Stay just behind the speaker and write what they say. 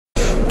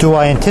Do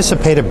I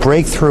anticipate a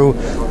breakthrough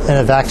in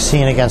a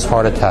vaccine against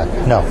heart attack?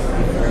 No.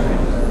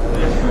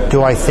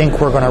 Do I think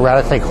we're going to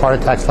eradicate heart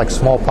attacks like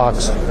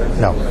smallpox?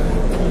 No.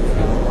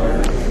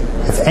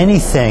 If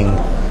anything,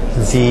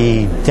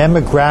 the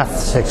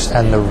demographics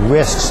and the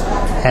risks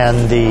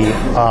and the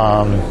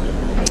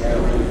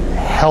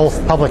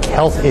public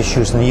health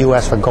issues in the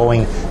U.S. are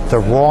going the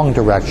wrong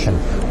direction.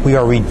 We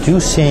are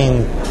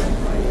reducing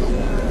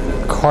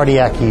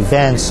cardiac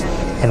events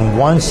in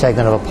one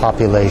segment of a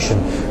population,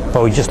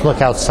 but we just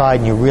look outside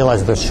and you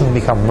realize they'll soon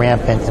become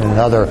rampant in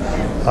another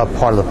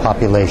part of the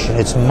population.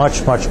 It's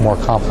much, much more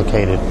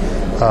complicated,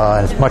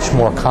 and it's much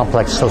more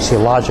complex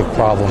sociologic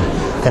problem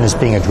than is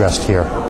being addressed here.